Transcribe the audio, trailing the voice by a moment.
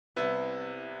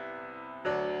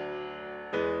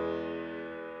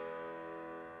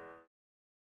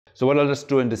So what I'll just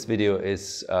do in this video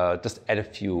is just add a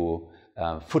few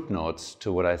footnotes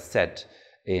to what I said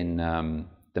in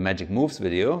the Magic Moves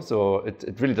video. So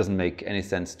it really doesn't make any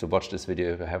sense to watch this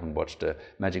video if you haven't watched the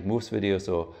Magic Moves video,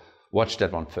 so watch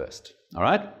that one first, all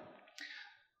right?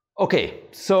 Okay,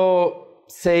 so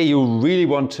say you really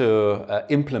want to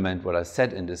implement what I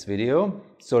said in this video.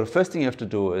 So the first thing you have to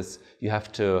do is you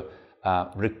have to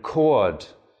record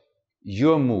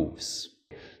your moves.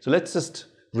 So let's just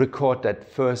record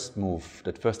that first move,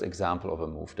 that first example of a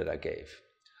move that I gave.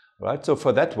 Right? So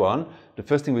for that one, the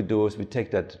first thing we do is we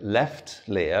take that left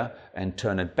layer and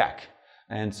turn it back.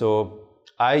 And so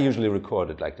I usually record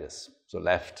it like this. So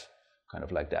left, kind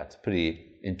of like that.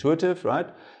 Pretty intuitive, right?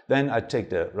 Then I take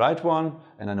the right one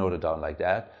and I note it down like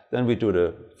that. Then we do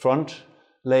the front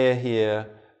layer here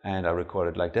and I record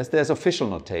it like this. There's official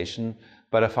notation,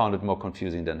 but I found it more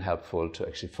confusing than helpful to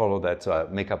actually follow that. So I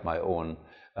make up my own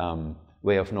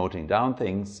way of noting down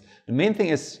things. The main thing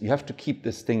is you have to keep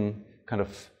this thing kind of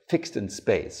fixed in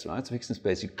space, right? So fixed in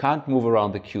space. You can't move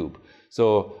around the cube.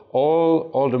 So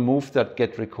all the moves that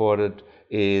get recorded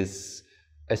is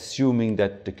assuming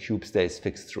that the cube stays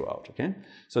fixed throughout, okay?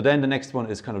 So then the next one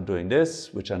is kind of doing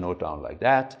this, which I note down like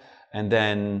that. And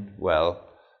then, well,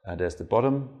 there's the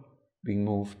bottom being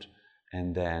moved.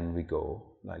 And then we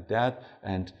go like that.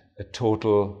 And a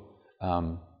total,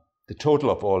 the total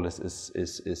of all this is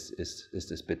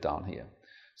this bit down here.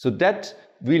 So that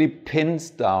really pins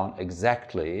down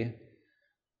exactly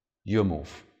your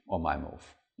move or my move,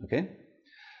 okay?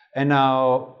 And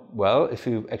now, well, if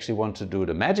you actually want to do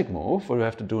the magic move, what we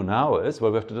have to do now is,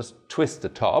 well, we have to just twist the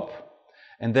top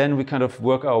and then we kind of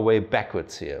work our way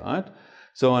backwards here, right?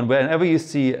 So and whenever you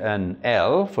see an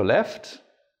L for left,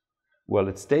 well,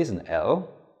 it stays an L,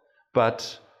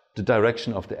 but the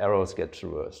direction of the arrows gets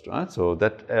reversed, right? So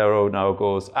that arrow now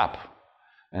goes up.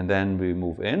 And then we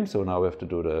move in, so now we have to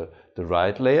do the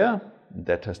right layer,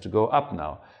 that has to go up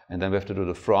now. And then we have to do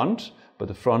the front, but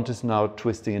the front is now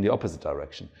twisting in the opposite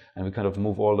direction. And we kind of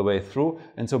move all the way through.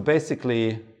 And so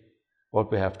basically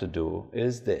what we have to do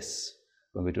is this,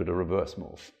 when we do the reverse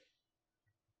move.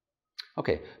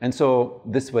 Okay, and so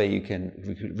this way you can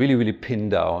really pin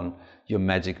down your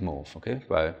magic move, okay,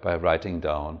 by writing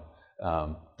down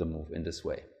the move in this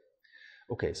way.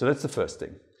 Okay, so that's the first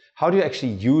thing. How do you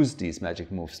actually use these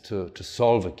magic moves to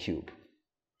solve a cube?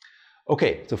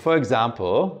 Okay, so for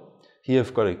example, here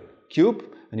you've got a cube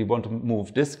and you want to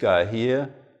move this guy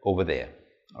here over there,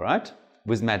 all right,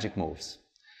 with magic moves.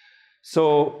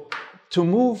 So to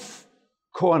move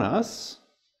corners,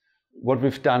 what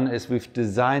we've done is we've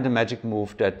designed a magic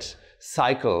move that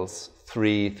cycles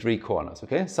three corners,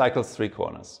 okay, cycles 3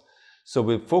 corners. So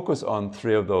we focus on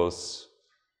 3 of those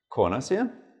corners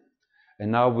here.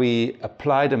 And now we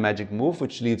apply the magic move,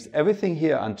 which leaves everything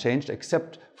here unchanged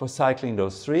except for cycling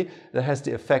those 3. That has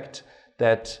the effect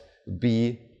that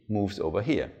B moves over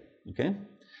here, okay?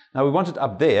 Now we want it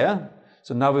up there,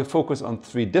 so now we focus on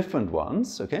 3 different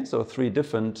ones, okay? So 3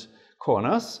 different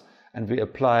corners, and we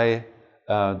apply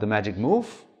the magic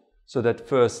move, so that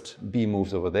first B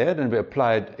moves over there, then we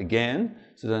apply it again,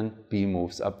 so then B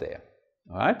moves up there,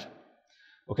 all right?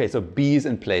 Okay, so B is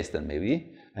in place then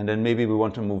maybe. And then maybe we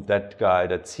want to move that guy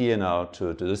that's here now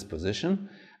to this position.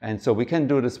 And so we can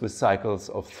do this with cycles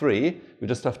of 3. We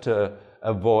just have to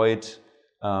avoid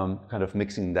kind of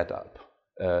mixing that up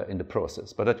in the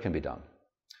process, but that can be done.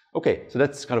 Okay, so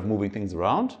that's kind of moving things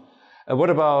around. What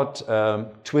about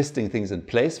twisting things in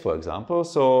place, for example?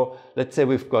 So let's say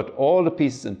we've got all the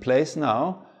pieces in place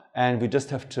now, and we just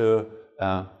have to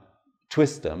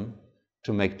twist them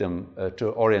to make them, to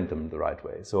orient them the right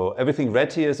way. So everything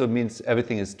red here, so it means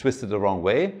everything is twisted the wrong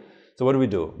way. So what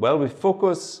do? Well, we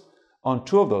focus on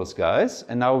 2 of those guys,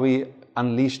 and now we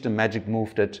unleash the magic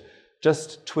move that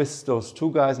just twists those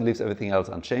 2 guys and leaves everything else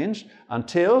unchanged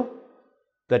until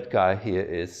that guy here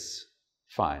is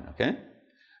fine, okay?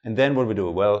 And then what do?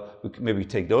 Well, we maybe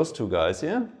take those 2 guys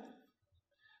here,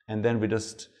 and then we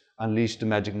just unleash the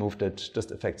magic move that just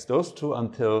affects those 2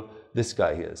 until this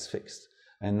guy here is fixed.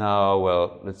 And now,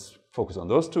 well, let's focus on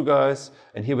those 2 guys.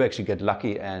 And here we actually get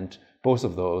lucky and both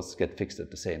of those get fixed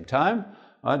at the same time.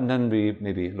 Right? And then we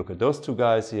maybe look at those 2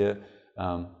 guys here,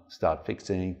 start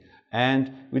fixing.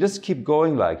 And we just keep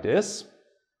going like this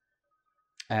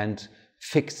and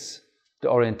fix the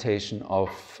orientation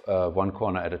of 1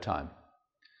 corner at a time.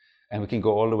 And we can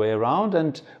go all the way around.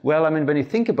 And, well, I mean, when you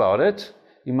think about it,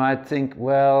 you might think,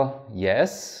 well,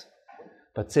 yes.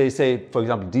 But say, for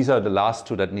example, these are the last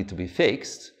 2 that need to be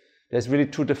fixed. There's really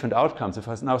 2 different outcomes. If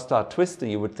I now start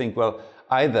twisting, you would think, well,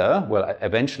 either, well,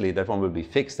 eventually that one will be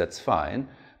fixed, that's fine.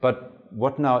 But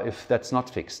what now if that's not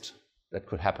fixed? That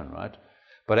could happen, right?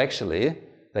 But actually,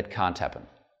 that can't happen.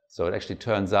 So it actually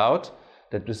turns out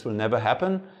that this will never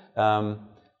happen.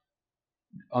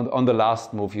 On the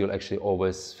last move, you'll actually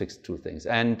always fix 2 things.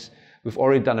 And we've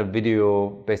already done a video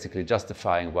basically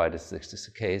justifying why this is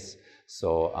the case.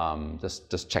 So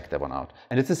just check that one out.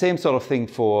 And it's the same sort of thing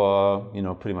for, you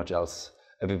know, pretty much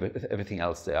everything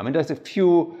else there. I mean, there's a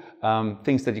few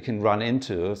things that you can run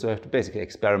into. So you have to basically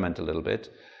experiment a little bit.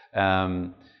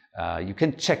 You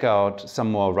can check out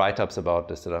some more write-ups about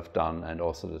this that I've done and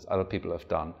also that other people have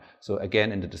done. So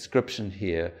again, in the description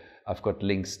here, I've got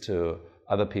links to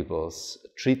other people's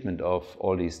treatment of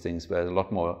all these things where a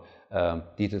lot more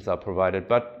details are provided.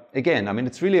 But again, I mean,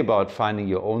 it's really about finding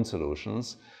your own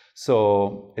solutions.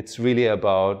 So it's really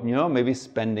about, you know, maybe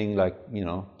spending like, you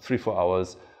know, 3-4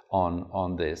 hours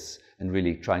on this and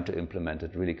really trying to implement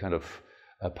it, really kind of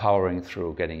powering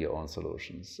through getting your own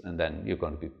solutions. And then you're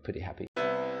going to be pretty happy.